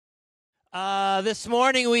This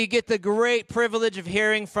morning we get the great privilege of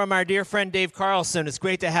hearing from our dear friend Dave Carlson. It's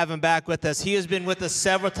great to have him back with us. He has been with us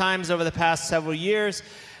several times over the past several years.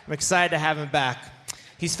 I'm excited to have him back.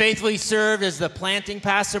 He's faithfully served as the planting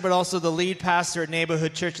pastor, but also the lead pastor at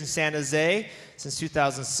Neighborhood Church in San Jose since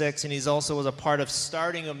 2006, and he's also was a part of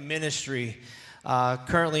starting a ministry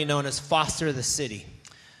currently known as Foster the City,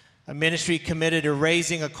 a ministry committed to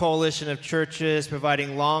raising a coalition of churches,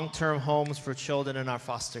 providing long-term homes for children in our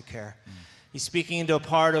foster care. He's speaking into a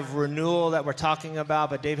part of renewal that we're talking about,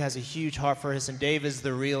 but Dave has a huge heart for us, and Dave is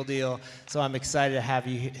the real deal. So I'm excited to have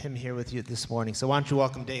him here with you this morning. So why don't you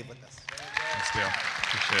welcome Dave with us? Thanks, Dale.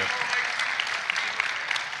 Appreciate it.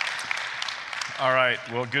 All right.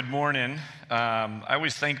 Well, good morning. I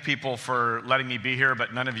always thank people for letting me be here,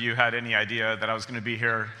 but none of you had any idea that I was going to be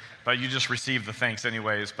here. But you just received the thanks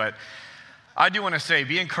anyways. But I do want to say,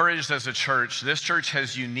 be encouraged as a church. This church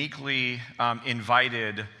has uniquely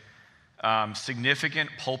invited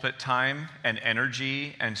significant pulpit time and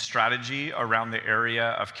energy and strategy around the area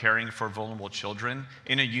of caring for vulnerable children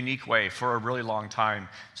in a unique way for a really long time.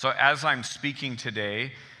 So as I'm speaking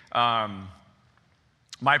today,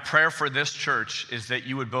 my prayer for this church is that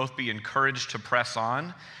you would both be encouraged to press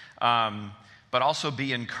on, but also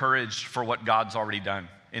be encouraged for what God's already done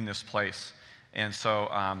in this place. And so,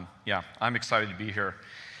 I'm excited to be here.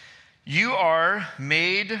 You are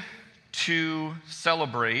made to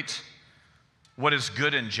celebrate what is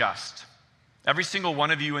good and just. Every single one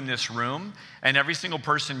of you in this room and every single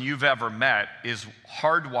person you've ever met is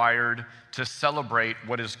hardwired to celebrate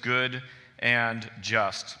what is good and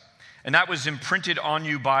just. And that was imprinted on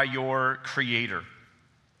you by your Creator.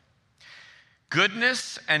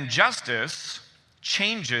 Goodness and justice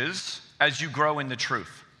changes as you grow in the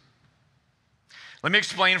truth. Let me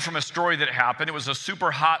explain from a story that happened. It was a super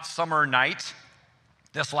hot summer night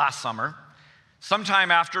this last summer, sometime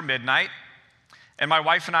after midnight. And my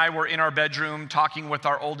wife and I were in our bedroom talking with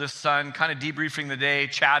our oldest son, kind of debriefing the day,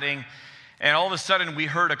 chatting. And all of a sudden, we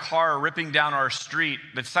heard a car ripping down our street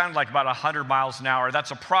that sounded like about 100 miles an hour.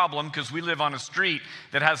 That's a problem because we live on a street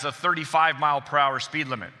that has a 35 mile per hour speed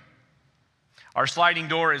limit. Our sliding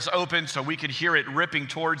door is open so we could hear it ripping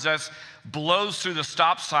towards us, blows through the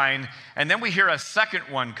stop sign, and then we hear a second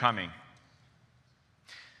one coming.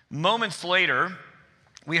 Moments later,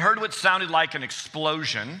 we heard what sounded like an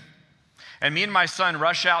explosion. And me and my son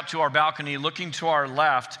rush out to our balcony looking to our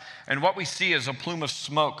left, and what we see is a plume of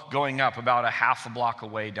smoke going up about a half a block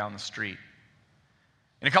away down the street.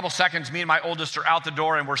 In a couple seconds, me and my oldest are out the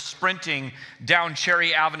door, and we're sprinting down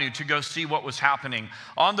Cherry Avenue to go see what was happening.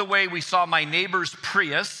 On the way, we saw my neighbor's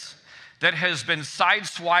Prius that has been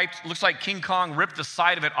sideswiped. Looks like King Kong ripped the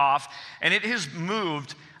side of it off, and it has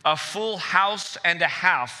moved a full house and a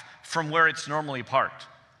half from where it's normally parked.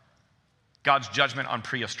 God's judgment on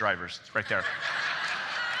Prius drivers, right there.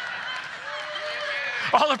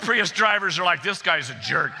 All the Prius drivers are like, this guy's a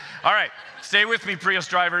jerk. All right, stay with me, Prius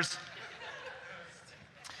drivers.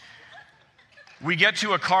 We get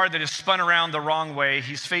to a car that is spun around the wrong way.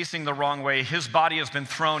 He's facing the wrong way. His body has been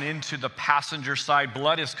thrown into the passenger side.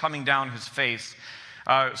 Blood is coming down his face.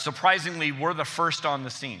 Surprisingly, we're the first on the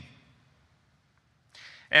scene.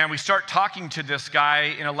 And we start talking to this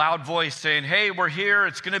guy in a loud voice saying, hey, we're here,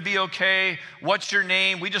 it's gonna be okay, what's your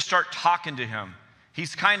name? We just start talking to him.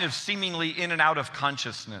 He's kind of seemingly in and out of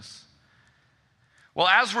consciousness. Well,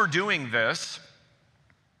 as we're doing this,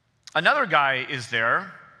 another guy is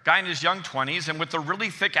there, guy in his young 20s, and with a really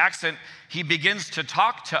thick accent, he begins to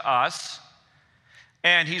talk to us,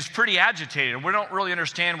 and he's pretty agitated. We don't really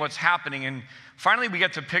understand what's happening, and finally we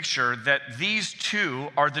get the picture that these two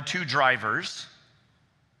are the two drivers,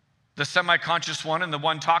 the semi-conscious one and the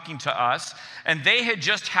one talking to us, and they had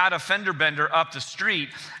just had a fender bender up the street,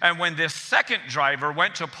 and when this second driver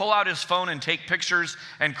went to pull out his phone and take pictures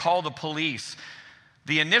and call the police,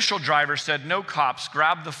 the initial driver said no cops,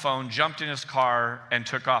 grabbed the phone, jumped in his car, and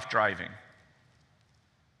took off driving.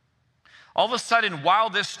 All of a sudden, while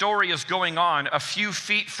this story is going on, a few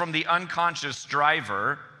feet from the unconscious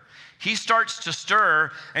driver, he starts to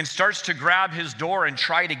stir and starts to grab his door and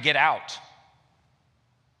try to get out.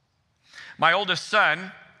 My oldest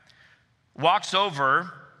son walks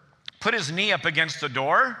over, put his knee up against the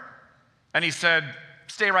door, and he said,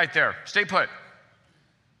 stay right there, stay put.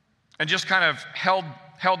 And just kind of held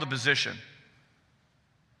the position.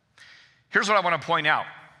 Here's what I want to point out.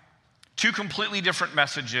 Two completely different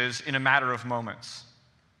messages in a matter of moments.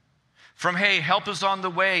 From, hey, help is on the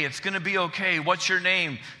way, it's gonna be okay, what's your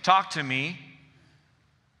name, talk to me,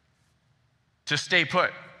 to stay put.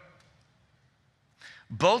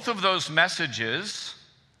 Both of those messages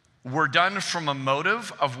were done from a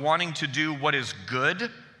motive of wanting to do what is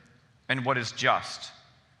good and what is just.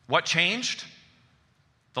 What changed?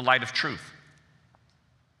 The light of truth.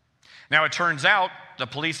 Now, it turns out the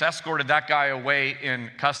police escorted that guy away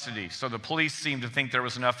in custody. So the police seemed to think there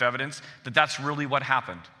was enough evidence that that's really what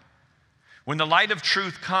happened. When the light of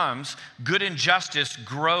truth comes, good and justice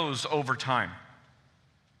grows over time.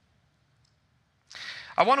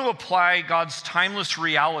 I want to apply God's timeless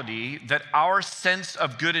reality that our sense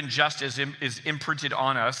of good and justice is imprinted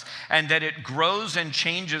on us and that it grows and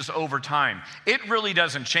changes over time. It really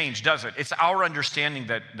doesn't change, does it? It's our understanding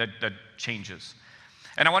that changes.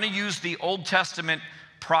 And I want to use the Old Testament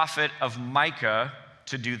prophet of Micah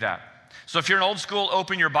to do that. So if you're in old school,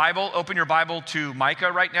 open your Bible to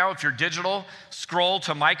Micah right now. If you're digital, scroll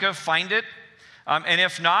to Micah, find it. And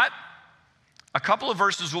if not, a couple of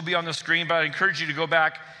verses will be on the screen, but I encourage you to go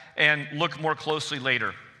back and look more closely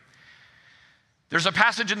later. There's a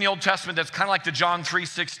passage in the Old Testament that's kind of like the John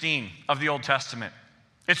 3:16 of the Old Testament.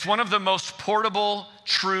 It's one of the most portable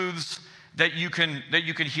truths that you can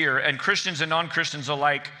hear, and Christians and non-Christians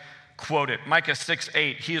alike quote it. Micah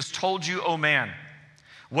 6:8, he has told you, O man,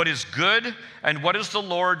 what is good and what does the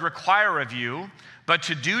Lord require of you, but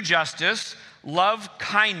to do justice, love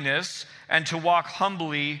kindness, and to walk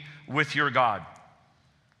humbly with your God.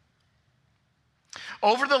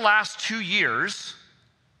 Over the last 2 years,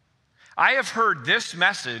 I have heard this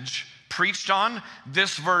message preached on,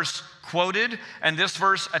 this verse quoted, and this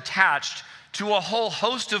verse attached to a whole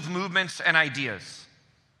host of movements and ideas.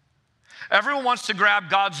 Everyone wants to grab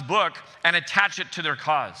God's book and attach it to their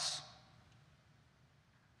cause.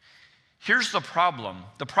 Here's the problem.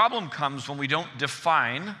 The problem comes when we don't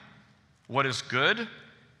define what is good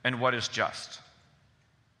and what is just.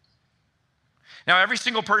 Now, every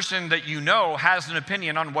single person that you know has an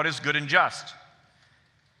opinion on what is good and just.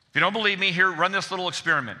 If you don't believe me, here, run this little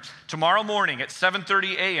experiment. Tomorrow morning at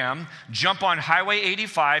 7:30 a.m., jump on Highway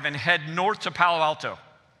 85 and head north to Palo Alto.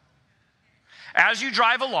 As you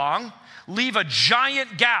drive along, leave a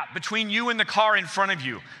giant gap between you and the car in front of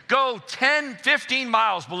you. Go 10, 15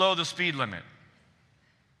 miles below the speed limit.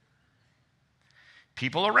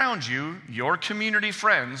 People around you, your community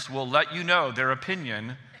friends, will let you know their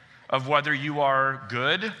opinion of whether you are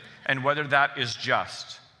good and whether that is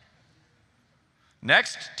just.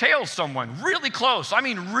 Next, tail someone really close,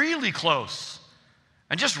 really close,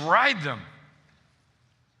 and just ride them.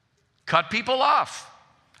 Cut people off.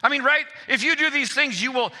 Right? If you do these things,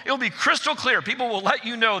 it'll be crystal clear. People will let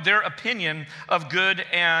you know their opinion of good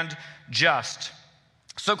and just.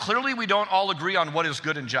 So clearly we don't all agree on what is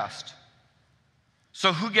good and just.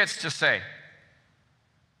 So who gets to say?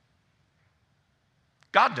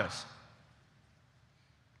 God does.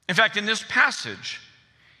 In fact, in this passage,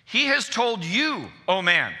 he has told you, oh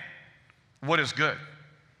man, what is good.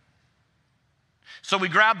 So we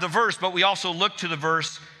grab the verse, but we also look to the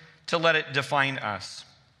verse to let it define us.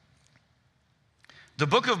 The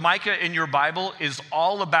book of Micah in your Bible is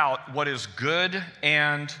all about what is good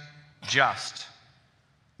and just.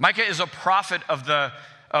 Micah is a prophet of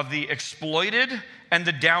the exploited and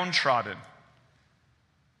the downtrodden.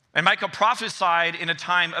 And Micah prophesied in a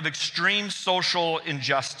time of extreme social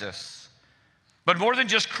injustice. But more than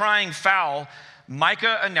just crying foul,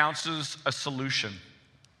 Micah announces a solution.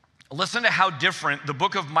 Listen to how different the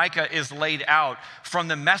book of Micah is laid out from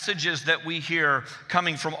the messages that we hear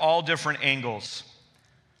coming from all different angles.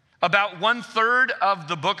 About 1/3 of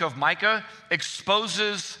the book of Micah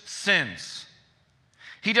exposes sins.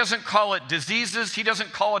 He doesn't call it diseases. He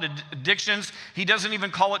doesn't call it addictions. He doesn't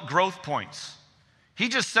even call it growth points. He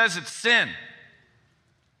just says it's sin.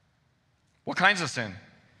 What kinds of sin?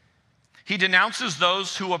 He denounces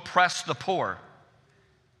those who oppress the poor.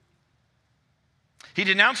 He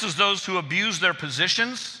denounces those who abuse their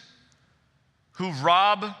positions, who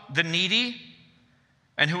rob the needy,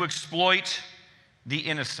 and who exploit the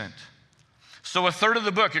innocent. So 1/3 of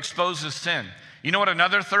the book exposes sin. You know what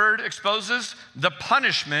another third exposes? The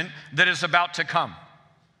punishment that is about to come.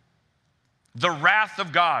 The wrath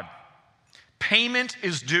of God. Payment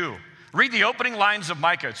is due. Read the opening lines of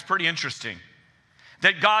Micah. It's pretty interesting.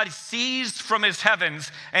 That God sees from his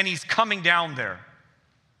heavens and he's coming down there.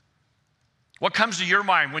 What comes to your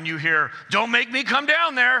mind when you hear, "Don't make me come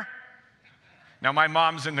down there"? Now, my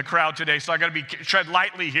mom's in the crowd today, so I got to tread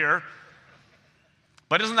lightly here.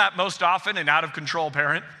 But isn't that most often an out-of-control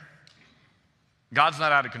parent? God's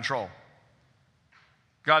not out of control.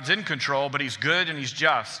 God's in control, but he's good and he's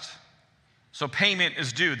just. So payment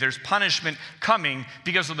is due. There's punishment coming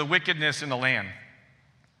because of the wickedness in the land.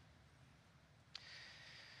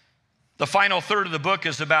 The final third of the book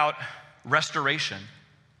is about restoration.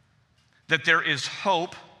 That there is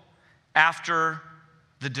hope after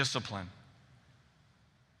the discipline.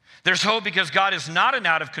 There's hope because God is not an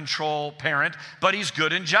out-of-control parent, but he's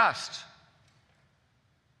good and just.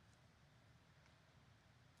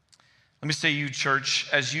 Let me say, you church,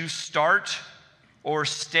 as you start or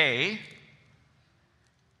stay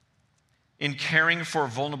in caring for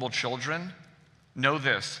vulnerable children, know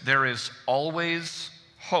this: there is always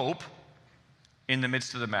hope in the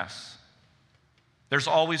midst of the mess. There's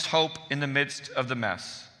always hope in the midst of the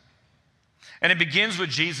mess. And it begins with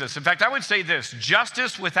Jesus. In fact, I would say this: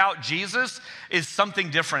 justice without Jesus is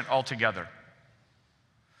something different altogether.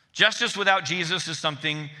 Justice without Jesus is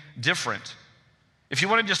something different. If you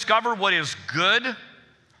want to discover what is good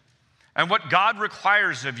and what God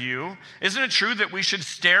requires of you, isn't it true that we should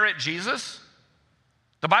stare at Jesus?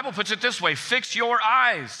 The Bible puts it this way: fix your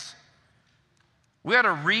eyes. We ought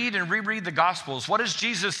to read and reread the Gospels. What does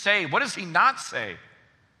Jesus say? What does he not say?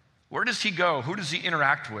 Where does he go? Who does he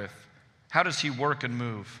interact with? How does he work and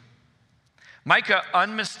move? Micah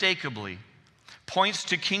unmistakably points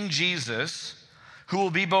to King Jesus, who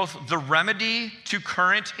will be both the remedy to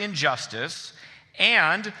current injustice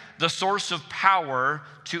and the source of power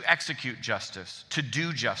to execute justice, to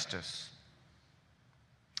do justice.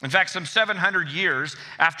 In fact, some 700 years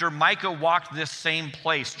after Micah walked this same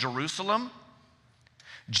place, Jerusalem,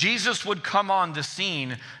 Jesus would come on the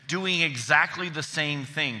scene doing exactly the same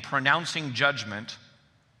thing, pronouncing judgment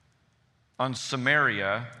on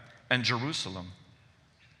Samaria and Jerusalem.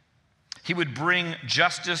 He would bring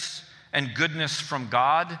justice and goodness from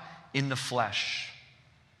God in the flesh.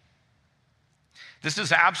 This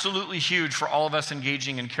is absolutely huge for all of us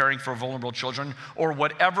engaging in caring for vulnerable children, or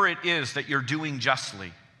whatever it is that you're doing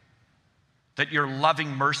justly, that you're loving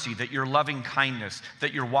mercy, that you're loving kindness,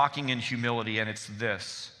 that you're walking in humility. And it's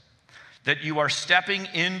this: that you are stepping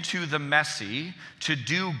into the messy to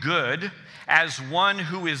do good as one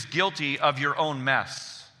who is guilty of your own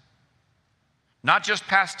mess. Not just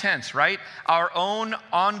past tense, right? Our own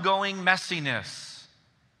ongoing messiness.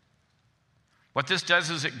 What this does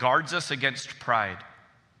is it guards us against pride.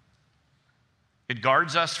 It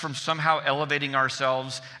guards us from somehow elevating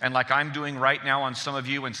ourselves, and like I'm doing right now on some of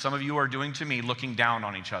you, and some of you are doing to me, looking down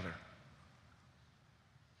on each other.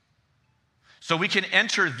 So we can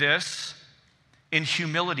enter this in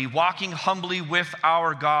humility, walking humbly with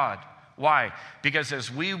our God. Why? Because as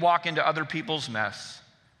we walk into other people's mess,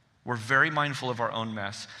 we're very mindful of our own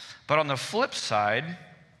mess. But on the flip side,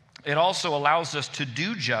 it also allows us to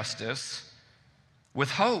do justice with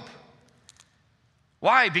hope.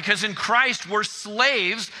 Why? Because in Christ, we're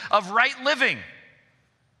slaves of right living.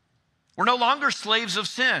 We're no longer slaves of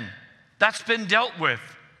sin. That's been dealt with.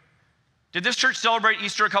 Did this church celebrate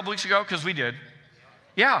Easter a couple weeks ago? Because we did.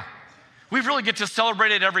 Yeah. We really get to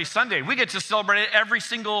celebrate it every Sunday. We get to celebrate it every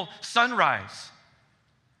single sunrise.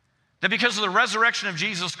 That because of the resurrection of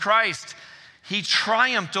Jesus Christ, he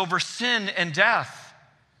triumphed over sin and death.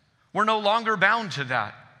 We're no longer bound to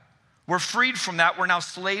that. We're freed from that. We're now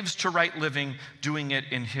slaves to right living, doing it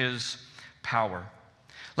in his power.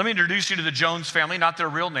 Let me introduce you to the Jones family, not their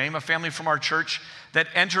real name, a family from our church that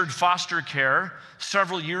entered foster care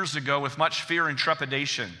several years ago with much fear and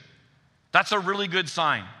trepidation. That's a really good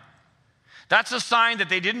sign. That's a sign that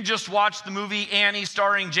they didn't just watch the movie Annie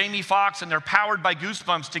starring Jamie Foxx and they're powered by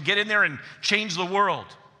goosebumps to get in there and change the world.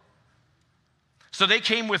 So they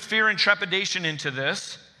came with fear and trepidation into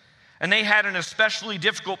this, and they had an especially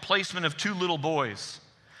difficult placement of two little boys.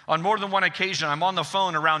 On more than one occasion, I'm on the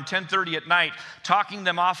phone around 10:30 at night talking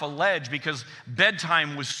them off a ledge because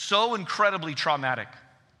bedtime was so incredibly traumatic.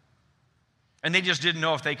 And they just didn't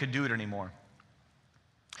know if they could do it anymore.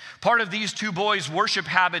 Part of these two boys' worship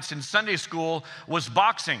habits in Sunday school was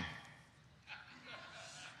boxing.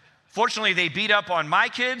 Fortunately, they beat up on my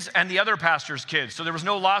kids and the other pastor's kids, so there was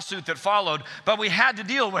no lawsuit that followed, but we had to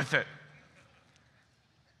deal with it.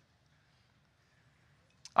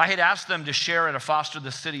 I had asked them to share at a Foster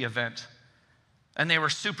the City event, and they were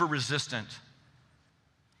super resistant.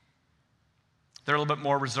 They're a little bit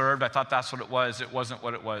more reserved. I thought that's what it was. It wasn't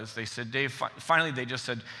what it was. They said, Dave, finally they just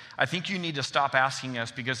said, I think you need to stop asking us,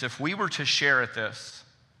 because if we were to share at this,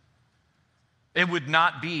 it would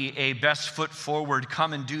not be a best foot forward,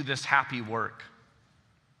 come and do this happy work.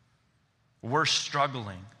 We're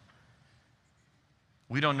struggling.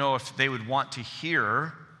 We don't know if they would want to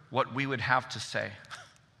hear what we would have to say.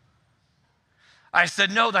 I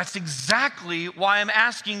said, no, that's exactly why I'm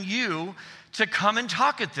asking you to come and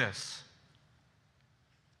talk at this.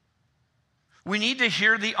 We need to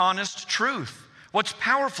hear the honest truth. What's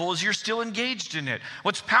powerful is you're still engaged in it.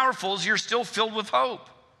 What's powerful is you're still filled with hope.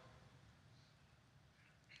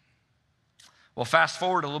 Well, fast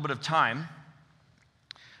forward a little bit of time.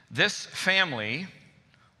 This family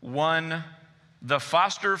won the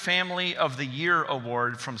Foster Family of the Year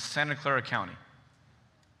award from Santa Clara County.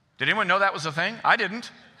 Did anyone know that was a thing? I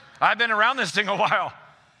didn't. I've been around this thing a while.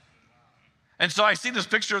 And so I see this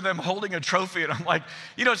picture of them holding a trophy, and I'm like,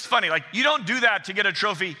 you know, it's funny. Like, you don't do that to get a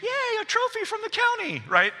trophy. Yay, a trophy from the county,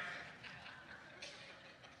 right?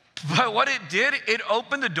 But what it did, it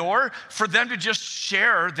opened the door for them to just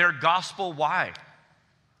share their gospel why.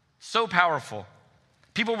 So powerful.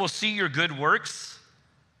 People will see your good works,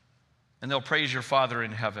 and they'll praise your Father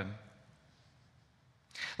in heaven.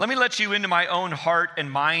 Let me let you into my own heart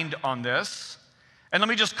and mind on this. And let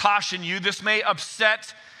me just caution you, this may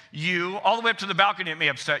upset you, all the way up to the balcony, it may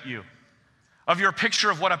upset you, of your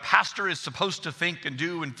picture of what a pastor is supposed to think and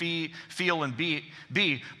do and feel and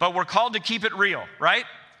be. But we're called to keep it real, right?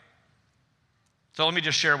 So let me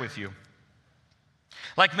just share with you.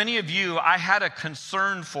 Like many of you, I had a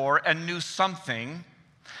concern for and knew something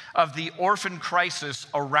of the orphan crisis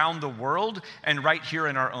around the world and right here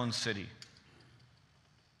in our own city.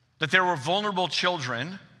 That there were vulnerable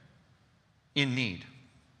children in need.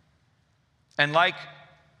 And like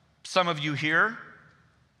some of you here,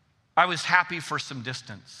 I was happy for some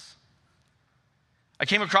distance. I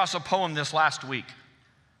came across a poem this last week.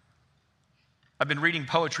 I've been reading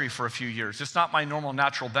poetry for a few years. It's not my normal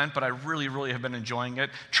natural bent, but I really, really have been enjoying it.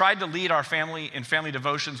 Tried to lead our family in family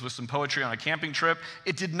devotions with some poetry on a camping trip.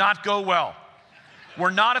 It did not go well. We're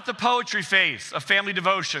not at the poetry phase of family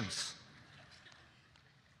devotions.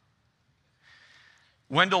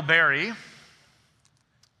 Wendell Berry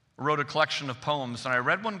wrote a collection of poems, and I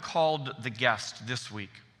read one called The Guest this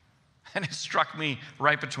week, and it struck me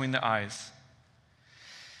right between the eyes.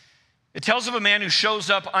 It tells of a man who shows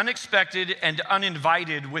up unexpected and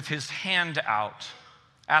uninvited with his hand out,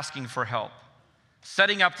 asking for help,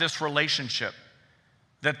 setting up this relationship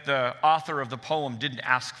that the author of the poem didn't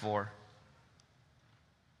ask for.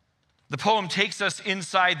 The poem takes us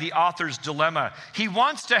inside the author's dilemma. He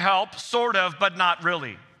wants to help, sort of, but not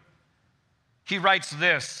really. He writes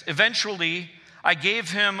this: "Eventually, I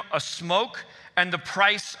gave him a smoke and the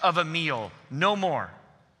price of a meal, no more."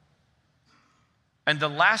 And the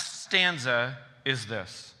last stanza is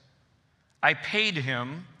this: "I paid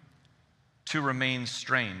him to remain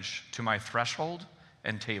strange to my threshold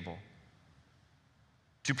and table,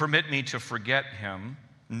 to permit me to forget him,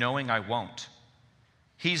 knowing I won't.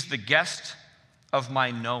 He's the guest of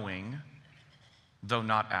my knowing, though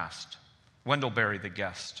not asked." Wendell Berry, The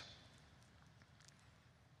Guest.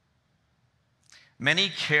 Many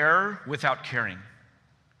care without caring.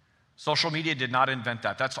 Social media did not invent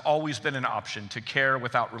that. That's always been an option, to care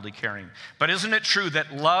without really caring. But isn't it true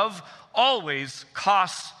that love always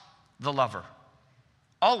costs the lover?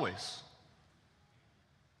 Always.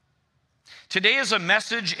 Today is a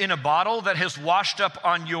message in a bottle that has washed up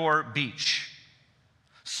on your beach.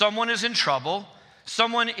 Someone is in trouble.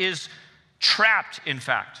 Someone is trapped, in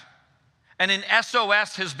fact. And an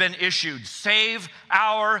SOS has been issued: save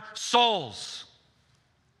our souls.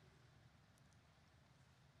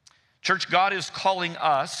 Church, God is calling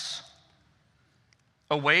us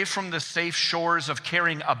away from the safe shores of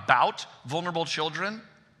caring about vulnerable children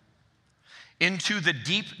into the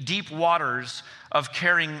deep, deep waters of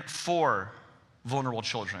caring for vulnerable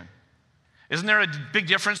children. Isn't there a big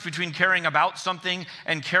difference between caring about something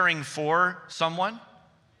and caring for someone?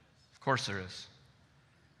 Of course there is.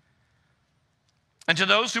 And to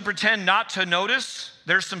those who pretend not to notice,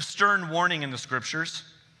 there's some stern warning in the scriptures.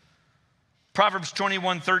 Proverbs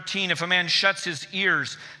 21:13, "If a man shuts his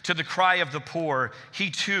ears to the cry of the poor,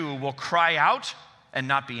 he too will cry out and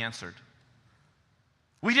not be answered."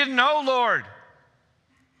 We didn't know, Lord.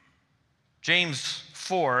 James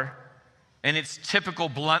 4, in its typical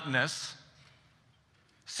bluntness,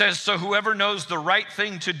 says, "So whoever knows the right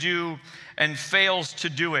thing to do and fails to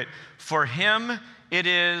do it, for him it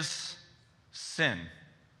is sin."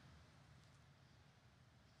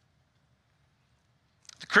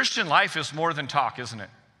 The Christian life is more than talk, isn't it?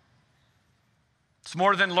 It's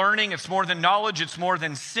more than learning, it's more than knowledge, it's more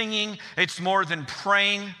than singing, it's more than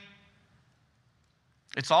praying.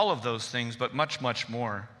 It's all of those things, but much, much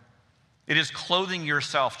more. It is clothing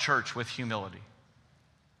yourself, church, with humility.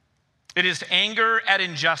 It is anger at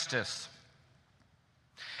injustice,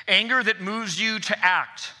 anger that moves you to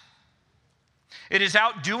act. It is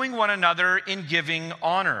outdoing one another in giving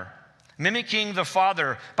honor, mimicking the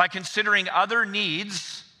Father by considering other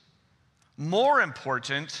needs more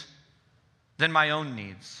important than my own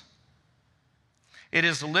needs. It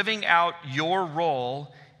is living out your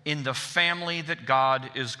role in the family that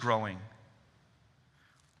God is growing.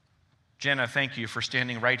 Jenna, thank you for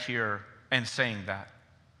standing right here and saying that.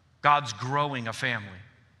 God's growing a family.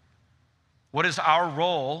 What is our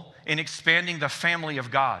role in expanding the family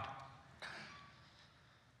of God?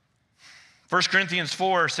 1 Corinthians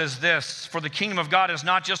 4 says this, for the kingdom of God is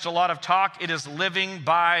not just a lot of talk, it is living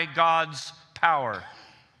by God's power.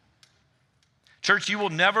 Church, you will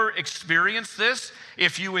never experience this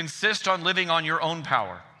if you insist on living on your own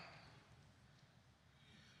power.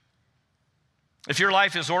 If your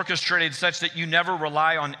life is orchestrated such that you never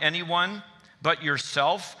rely on anyone but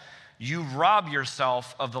yourself, you rob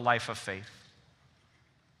yourself of the life of faith.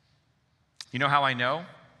 You know how I know?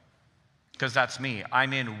 Because that's me.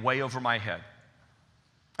 I'm in way over my head.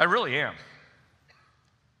 I really am.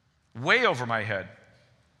 Way over my head.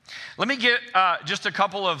 Let me get just a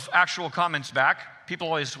couple of actual comments back. People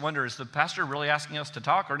always wonder, is the pastor really asking us to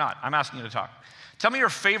talk or not? I'm asking you to talk. Tell me your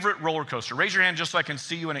favorite roller coaster. Raise your hand just so I can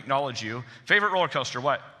see you and acknowledge you. Favorite roller coaster,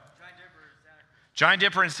 what? Giant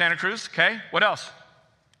Dipper in Santa Cruz. Okay, what else?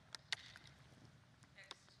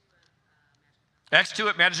 X2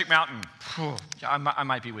 at Magic Mountain. I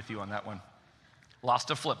might be with you on that one.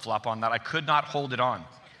 Lost a flip-flop on that. I could not hold it on.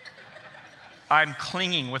 I'm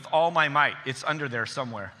clinging with all my might. It's under there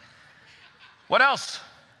somewhere. What else?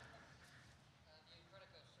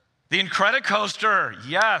 The Incredicoaster.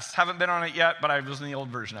 Yes, haven't been on it yet, but I was in the old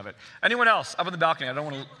version of it. Anyone else up on the balcony? I don't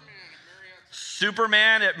want to.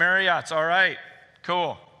 Superman at Marriott's. All right,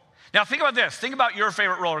 cool. Now think about this. Think about your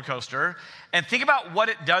favorite roller coaster and think about what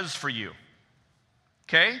it does for you.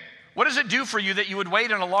 Okay? What does it do for you that you would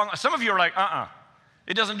wait in a long... Some of you are like,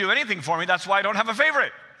 it doesn't do anything for me. That's why I don't have a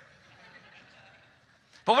favorite.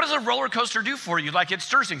 But what does a roller coaster do for you? Like it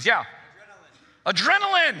stirs things. Yeah.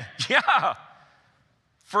 Adrenaline. Yeah.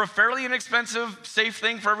 For a fairly inexpensive, safe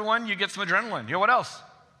thing for everyone, you get some adrenaline. You know what else?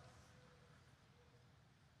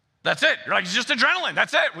 That's it. You're like, it's just adrenaline.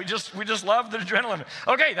 That's it. We just love the adrenaline.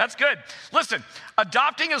 Okay, that's good. Listen,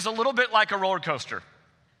 adopting is a little bit like a roller coaster.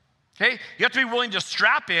 Okay? You have to be willing to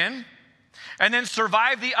strap in and then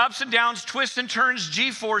survive the ups and downs, twists and turns,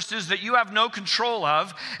 G-forces that you have no control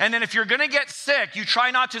of. And then if you're going to get sick, you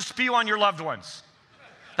try not to spew on your loved ones.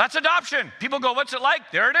 That's adoption. People go, what's it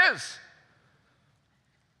like? There it is.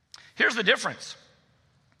 Here's the difference.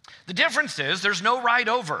 The difference is there's no ride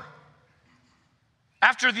over.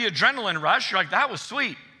 After the adrenaline rush, you're like, that was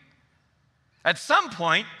sweet. At some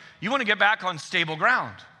point, you want to get back on stable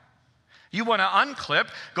ground. You want to unclip,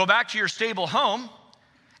 go back to your stable home,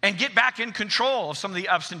 and get back in control of some of the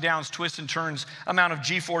ups and downs, twists and turns, amount of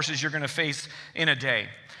G-forces you're going to face in a day.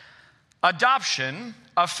 Adoption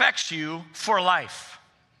affects you for life.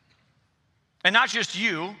 And not just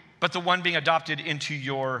you, but the one being adopted into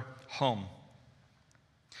your home.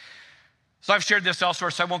 So I've shared this elsewhere,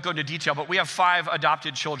 so I won't go into detail, but we have 5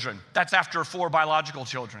 adopted children. That's after 4 biological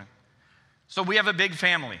children. So we have a big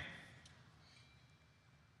family.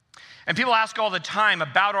 And people ask all the time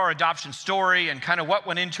about our adoption story and kind of what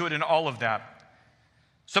went into it and all of that.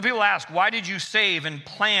 So people ask, why did you save and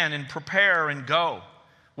plan and prepare and go?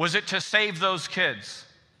 Was it to save those kids?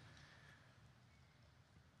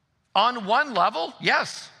 On one level,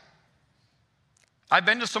 yes. I've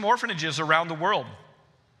been to some orphanages around the world.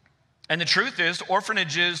 And the truth is,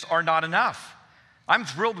 orphanages are not enough. I'm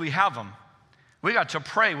thrilled we have them. We got to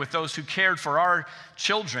pray with those who cared for our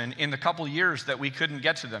children in the couple years that we couldn't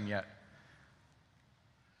get to them yet.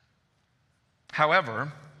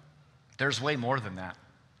 However, there's way more than that.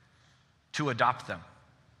 To adopt them.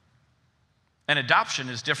 And adoption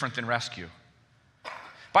is different than rescue.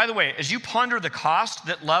 By the way, as you ponder the cost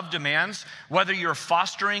that love demands, whether you're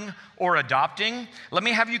fostering or adopting, let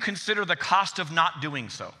me have you consider the cost of not doing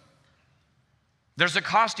so. There's a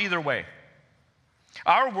cost either way.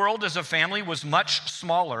 Our world as a family was much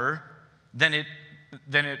smaller than it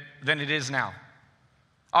is now.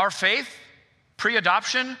 Our faith,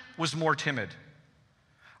 pre-adoption, was more timid.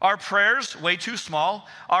 Our prayers, way too small.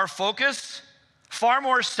 Our focus, far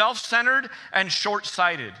more self-centered and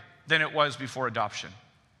short-sighted than it was before adoption.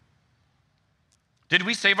 Did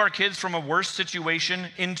we save our kids from a worse situation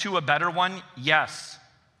into a better one? Yes.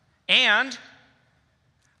 And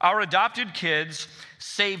our adopted kids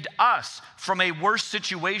saved us from a worse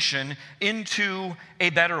situation into a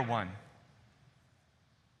better one.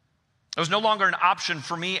 It was no longer an option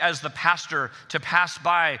for me as the pastor to pass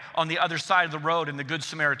by on the other side of the road in the Good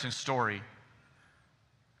Samaritan story.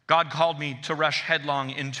 God called me to rush headlong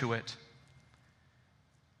into it.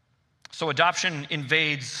 So adoption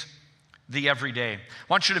invades the everyday. I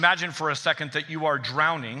want you to imagine for a second that you are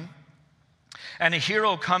drowning and a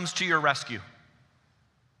hero comes to your rescue.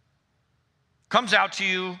 Comes out to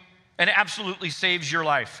you and absolutely saves your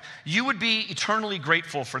life. You would be eternally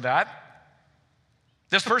grateful for that.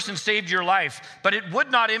 This person saved your life, but it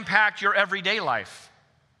would not impact your everyday life.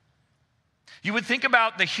 You would think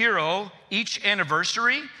about the hero each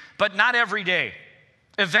anniversary, but not every day.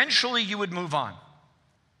 Eventually, you would move on.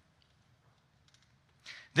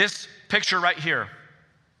 This picture right here,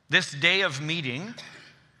 this day of meeting,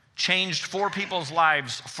 changed 4 people's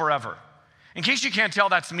lives forever. In case you can't tell,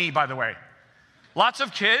 that's me, by the way. Lots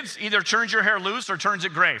of kids either turns your hair loose or turns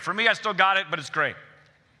it gray. For me, I still got it, but it's gray.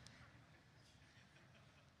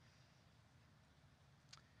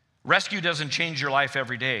 Rescue doesn't change your life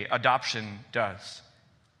every day. Adoption does.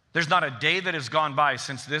 There's not a day that has gone by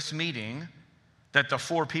since this meeting that the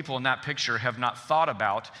 4 people in that picture have not thought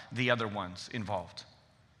about the other ones involved.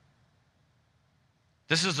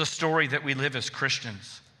 This is the story that we live as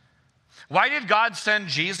Christians. Why did God send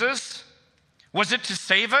Jesus? Was it to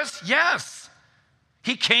save us? Yes.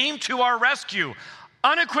 He came to our rescue.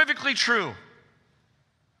 Unequivocally true.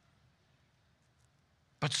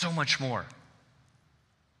 But so much more.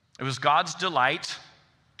 It was God's delight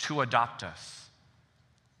to adopt us.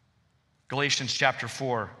 Galatians chapter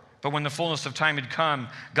 4. But when the fullness of time had come,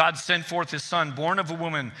 God sent forth his Son, born of a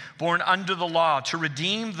woman, born under the law, to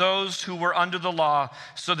redeem those who were under the law,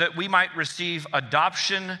 so that we might receive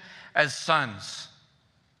adoption as sons.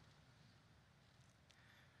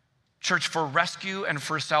 Church, for rescue and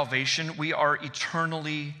for salvation, we are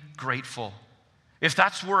eternally grateful. If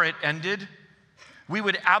that's where it ended, we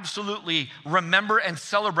would absolutely remember and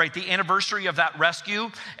celebrate the anniversary of that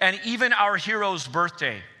rescue and even our hero's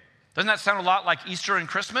birthday. Doesn't that sound a lot like Easter and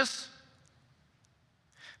Christmas?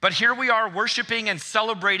 But here we are worshiping and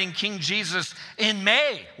celebrating King Jesus in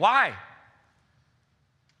May. Why?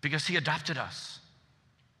 Because he adopted us.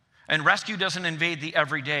 And rescue doesn't invade the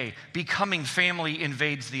everyday. Becoming family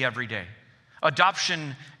invades the everyday.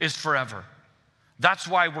 Adoption is forever. That's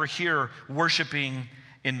why we're here worshiping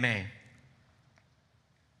in May.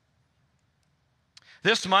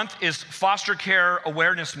 This month is Foster Care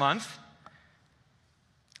Awareness Month.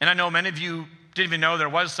 And I know many of you didn't even know there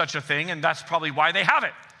was such a thing, and that's probably why they have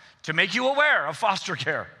it, to make you aware of foster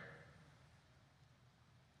care.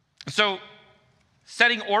 So,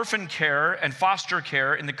 setting orphan care and foster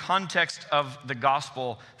care in the context of the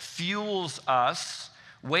gospel fuels us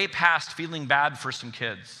way past feeling bad for some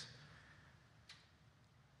kids.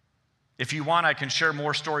 If you want, I can share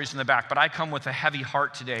more stories in the back, but I come with a heavy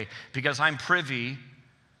heart today because I'm privy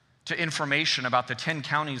to information about the 10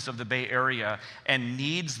 counties of the Bay Area and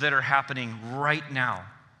needs that are happening right now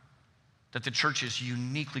that the church is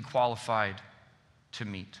uniquely qualified to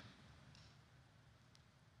meet.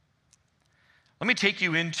 Let me take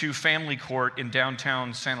you into family court in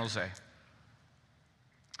downtown San Jose.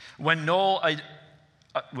 When Noel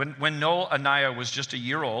Anaya was just a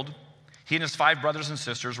year old, he and his 5 brothers and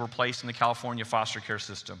sisters were placed in the California foster care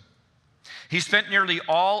system. He spent nearly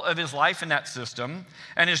all of his life in that system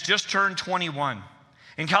and has just turned 21.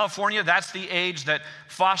 In California, that's the age that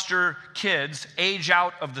foster kids age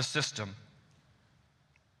out of the system.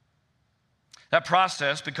 That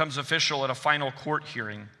process becomes official at a final court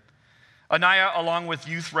hearing. Anaya, along with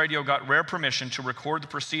Youth Radio, got rare permission to record the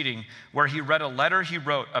proceeding where he read a letter he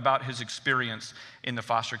wrote about his experience in the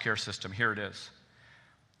foster care system. Here it is.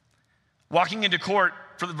 Walking into court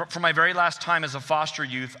for my very last time as a foster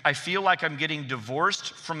youth, I feel like I'm getting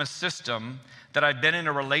divorced from a system that I've been in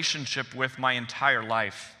a relationship with my entire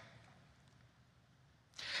life.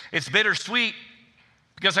 It's bittersweet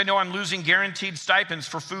because I know I'm losing guaranteed stipends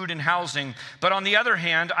for food and housing, but on the other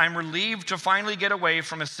hand, I'm relieved to finally get away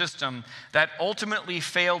from a system that ultimately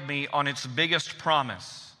failed me on its biggest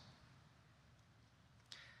promise.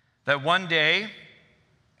 That one day,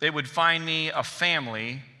 they would find me a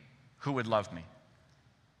family who would love me.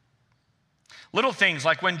 Little things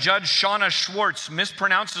like when Judge Shauna Schwartz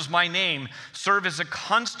mispronounces my name serve as a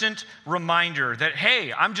constant reminder that,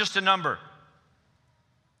 hey, I'm just a number.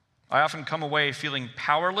 I often come away feeling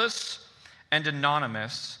powerless and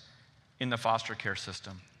anonymous in the foster care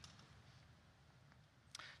system.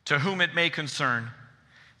 To whom it may concern,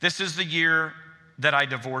 this is the year that I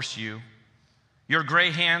divorce you. Your gray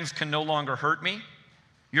hands can no longer hurt me.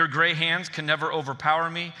 Your gray hands can never overpower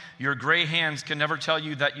me. Your gray hands can never tell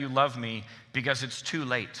you that you love me because it's too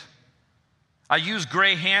late. I use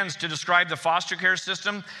gray hands to describe the foster care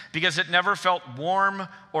system because it never felt warm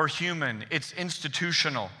or human. It's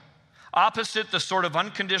institutional. Opposite the sort of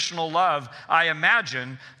unconditional love I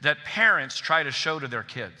imagine that parents try to show to their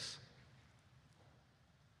kids.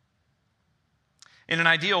 In an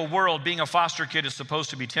ideal world, being a foster kid is supposed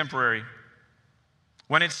to be temporary.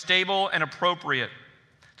 When it's stable and appropriate,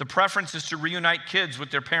 the preference is to reunite kids with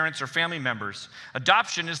their parents or family members.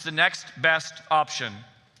 Adoption is the next best option.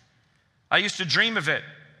 I used to dream of it.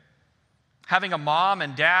 Having a mom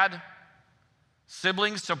and dad,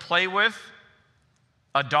 siblings to play with,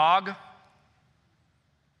 a dog.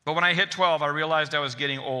 But when I hit 12, I realized I was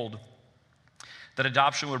getting old, that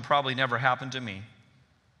adoption would probably never happen to me.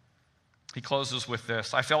 He closes with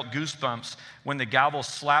this: I felt goosebumps when the gavel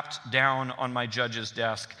slapped down on my judge's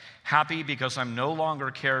desk, happy because I'm no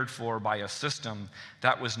longer cared for by a system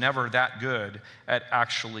that was never that good at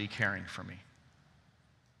actually caring for me.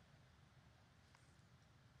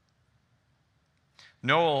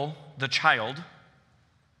 Noel, the child,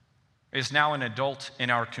 is now an adult in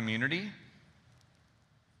our community.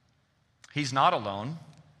 He's not alone.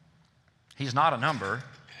 He's not a number.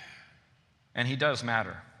 And he does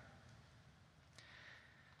matter.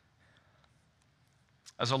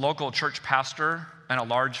 As a local church pastor and a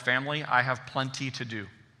large family, I have plenty to do.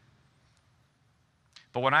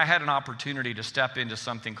 But when I had an opportunity to step into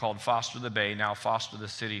something called Foster the Bay, now Foster the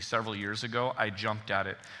City, several years ago, I jumped at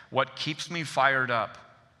it. What keeps me fired up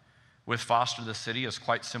with Foster the City is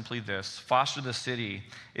quite simply this: Foster the City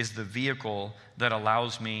is the vehicle that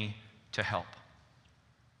allows me to help.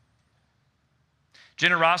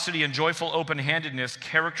 Generosity and joyful open-handedness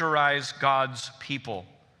characterize God's people.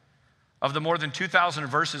 Of the more than 2,000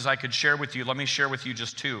 verses I could share with you, let me share with you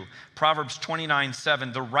just two. Proverbs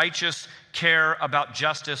 29:7, the righteous care about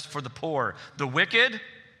justice for the poor. The wicked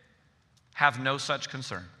have no such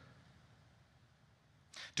concern.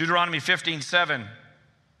 Deuteronomy 15:7,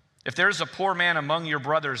 if there is a poor man among your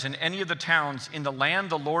brothers in any of the towns in the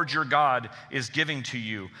land the Lord your God is giving to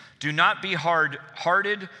you, do not be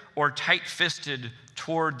hard-hearted or tight-fisted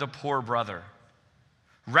toward the poor brother.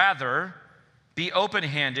 Rather, be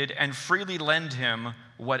open-handed and freely lend him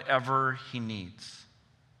whatever he needs.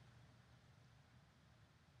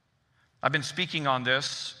 I've been speaking on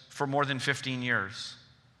this for more than 15 years.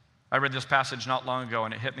 I read this passage not long ago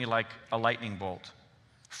and it hit me like a lightning bolt.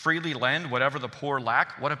 Freely lend whatever the poor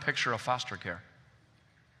lack. What a picture of foster care.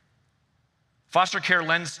 Foster care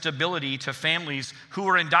lends stability to families who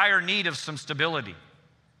are in dire need of some stability.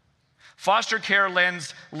 Foster care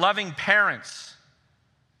lends loving parents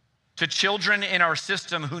to children in our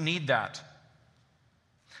system who need that.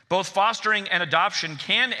 Both fostering and adoption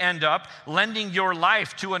can end up lending your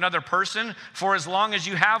life to another person for as long as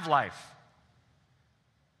you have life.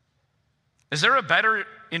 Is there a better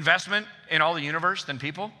investment in all the universe than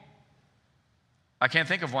people? I can't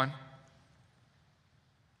think of one.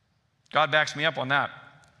 God backs me up on that.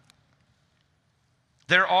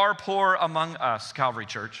 There are poor among us, Calvary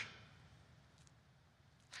Church.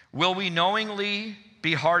 Will we knowingly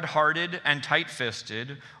be hard-hearted and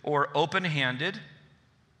tight-fisted, or open-handed,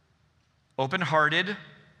 open-hearted,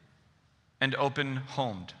 and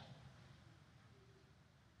open-homed?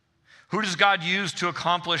 Who does God use to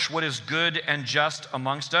accomplish what is good and just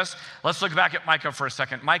amongst us? Let's look back at Micah for a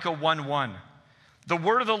second. Micah 1:1. The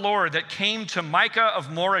word of the Lord that came to Micah of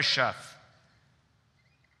Moresheth.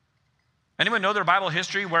 Anyone know their Bible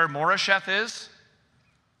history where Moresheth is?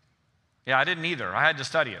 Yeah, I didn't either. I had to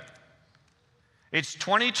study it. It's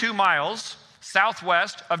 22 miles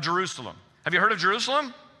southwest of Jerusalem. Have you heard of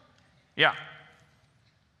Jerusalem? Yeah.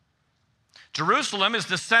 Jerusalem is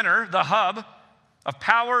the center, the hub of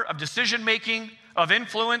power, of decision-making, of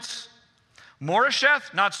influence.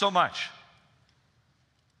 Moresheth, not so much.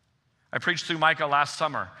 I preached through Micah last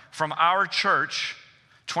summer. From our church,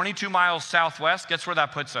 22 miles southwest, guess where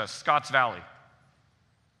that puts us? Scotts Valley.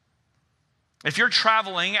 If you're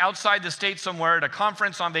traveling outside the state somewhere at a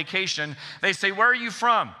conference on vacation, they say, where are you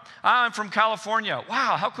from? I'm from California.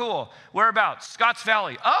 Wow, how cool. Whereabouts? Scotts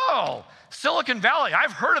Valley. Oh, Silicon Valley.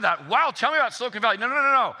 I've heard of that. Wow, tell me about Silicon Valley.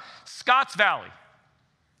 No. Scotts Valley.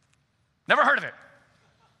 Never heard of it.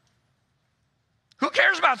 Who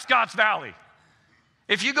cares about Scotts Valley?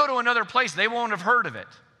 If you go to another place, they won't have heard of it.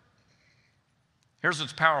 Here's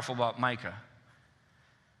what's powerful about Micah.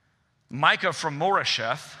 Micah from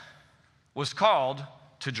Moresheth was called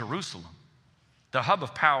to Jerusalem, the hub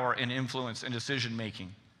of power and influence and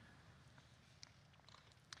decision-making.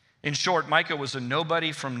 In short, Micah was a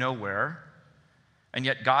nobody from nowhere, and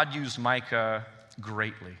yet God used Micah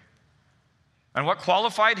greatly. And what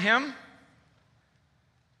qualified him?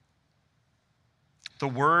 The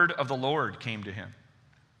word of the Lord came to him.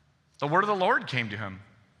 The word of the Lord came to him.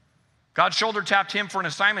 God shoulder tapped him for an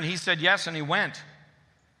assignment. He said yes, and he went.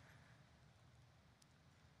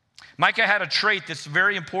 Micah had a trait that's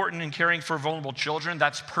very important in caring for vulnerable children.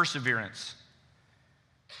 That's perseverance.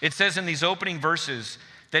 It says in these opening verses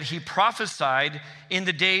that he prophesied in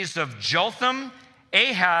the days of Jotham,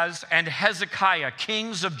 Ahaz, and Hezekiah,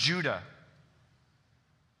 kings of Judah.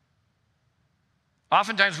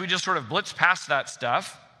 Oftentimes we just sort of blitz past that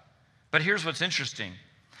stuff, but here's what's interesting.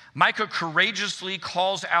 Micah courageously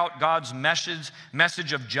calls out God's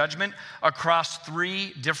message of judgment across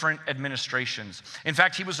 3 different administrations. In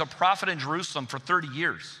fact, he was a prophet in Jerusalem for 30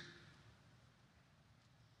 years.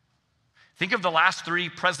 Think of the last 3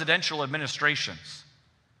 presidential administrations.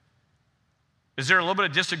 Is there a little bit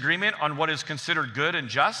of disagreement on what is considered good and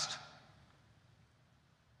just?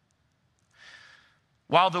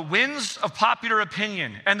 While the winds of popular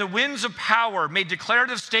opinion and the winds of power made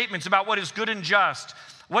declarative statements about what is good and just,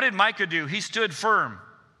 what did Micah do? He stood firm.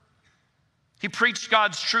 He preached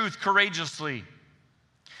God's truth courageously.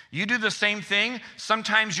 You do the same thing.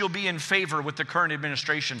 Sometimes you'll be in favor with the current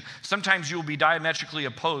administration. Sometimes you'll be diametrically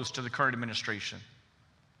opposed to the current administration.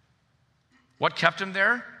 What kept him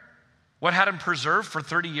there? What had him preserved for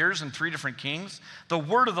 30 years and 3 different kings? The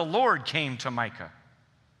word of the Lord came to Micah.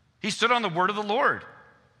 He stood on the word of the Lord.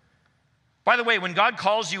 By the way, when God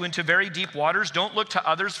calls you into very deep waters, don't look to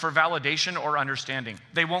others for validation or understanding.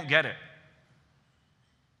 They won't get it.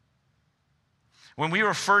 When we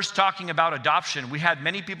were first talking about adoption, we had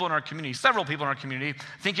many people in our community, several people in our community,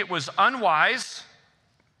 think it was unwise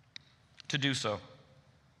to do so.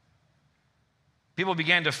 People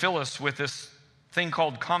began to fill us with this thing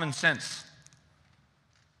called common sense.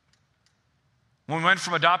 When we went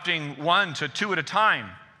from adopting 1 to 2 at a time,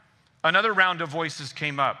 another round of voices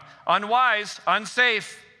came up. Unwise,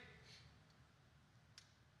 unsafe.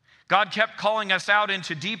 God kept calling us out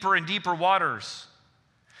into deeper and deeper waters.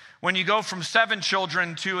 When you go from 7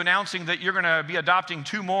 children to announcing that you're going to be adopting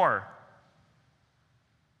 2 more,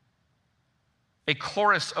 a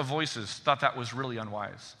chorus of voices thought that was really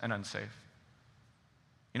unwise and unsafe.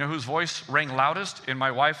 You know whose voice rang loudest in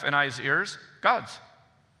my wife and I's ears? God's.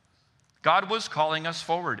 God was calling us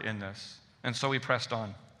forward in this, and so we pressed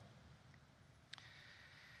on.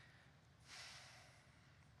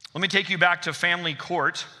 Let me take you back to family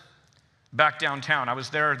court back downtown. I was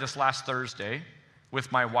there this last Thursday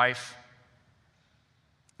with my wife,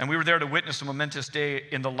 and we were there to witness a momentous day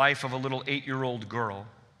in the life of a little 8-year-old girl.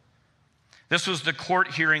 This was the court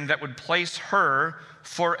hearing that would place her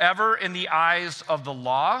forever in the eyes of the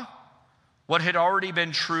law, what had already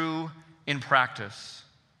been true in practice.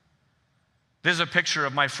 This is a picture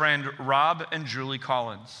of my friend Rob and Julie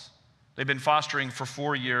Collins. They've been fostering for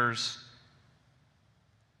 4 years.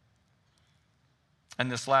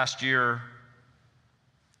 And this last year,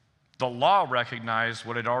 the law recognized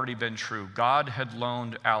what had already been true. God had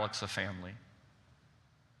loaned Alex a family.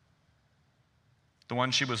 The one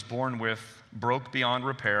she was born with broke beyond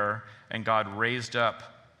repair, and God raised up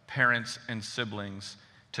parents and siblings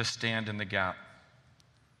to stand in the gap.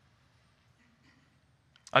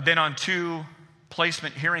 I've been on 2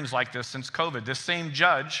 placement hearings like this since COVID. This same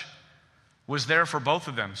judge was there for both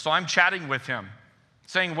of them. So I'm chatting with him,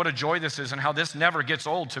 saying what a joy this is and how this never gets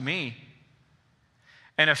old to me.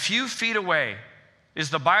 And a few feet away is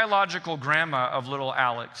the biological grandma of little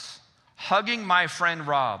Alex, hugging my friend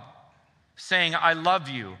Rob, saying, I love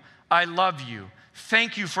you, I love you,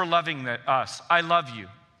 thank you for loving us, I love you.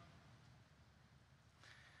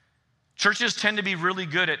 Churches tend to be really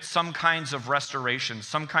good at some kinds of restoration,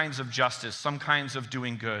 some kinds of justice, some kinds of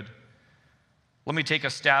doing good. Let me take a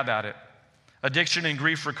stab at it. Addiction and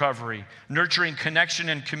grief recovery, nurturing connection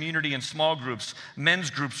and community in small groups,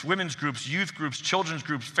 men's groups, women's groups, youth groups, children's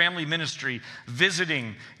groups, family ministry,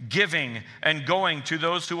 visiting, giving, and going to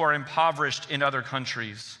those who are impoverished in other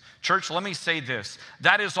countries. Church, let me say this.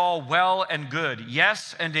 That is all well and good.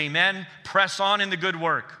 Yes and amen. Press on in the good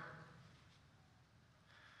work.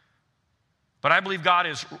 But I believe God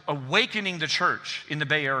is awakening the church in the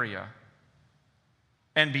Bay Area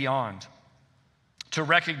and beyond to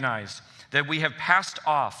recognize that we have passed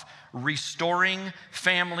off restoring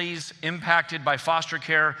families impacted by foster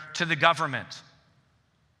care to the government.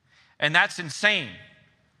 And that's insane,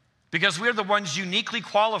 because we're the ones uniquely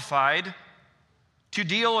qualified to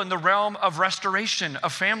deal in the realm of restoration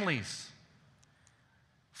of families.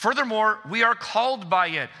 Furthermore, we are called by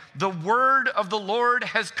it. The word of the Lord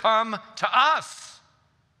has come to us.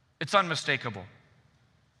 It's unmistakable.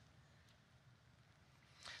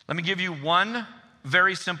 Let me give you one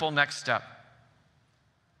very simple next step.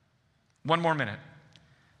 One more minute.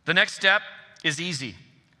 The next step is easy.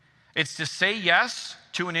 It's to say yes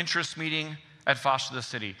to an interest meeting at Foster the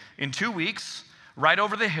City. In 2 weeks, right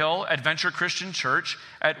over the hill at Venture Christian Church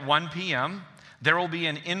at 1 p.m., there will be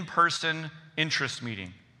an in-person interest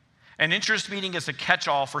meeting. An interest meeting is a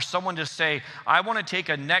catch-all for someone to say, I want to take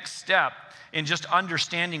a next step in just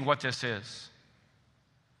understanding what this is.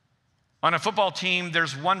 On a football team,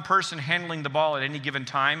 there's one person handling the ball at any given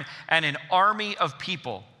time and an army of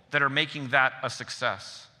people that are making that a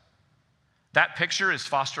success. That picture is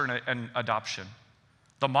foster and adoption.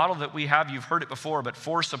 The model that we have, you've heard it before, but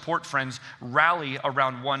 4 support friends rally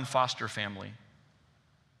around 1 foster family.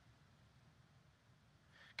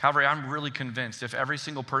 Calvary, I'm really convinced if every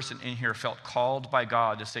single person in here felt called by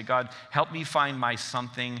God to say, God, help me find my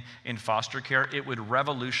something in foster care, it would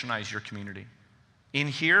revolutionize your community. In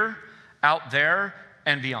here, out there,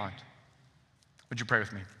 and beyond. Would you pray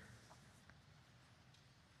with me?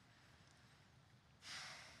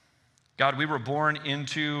 God, we were born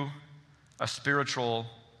into a spiritual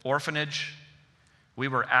orphanage. We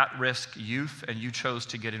were at-risk youth, and you chose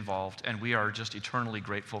to get involved, and we are just eternally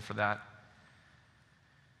grateful for that.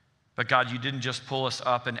 But God, you didn't just pull us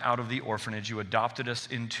up and out of the orphanage. You adopted us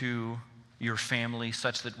into your family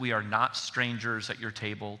such that we are not strangers at your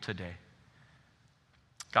table today.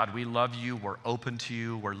 God, we love you. We're open to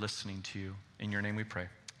you. We're listening to you. In your name we pray.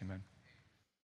 Amen.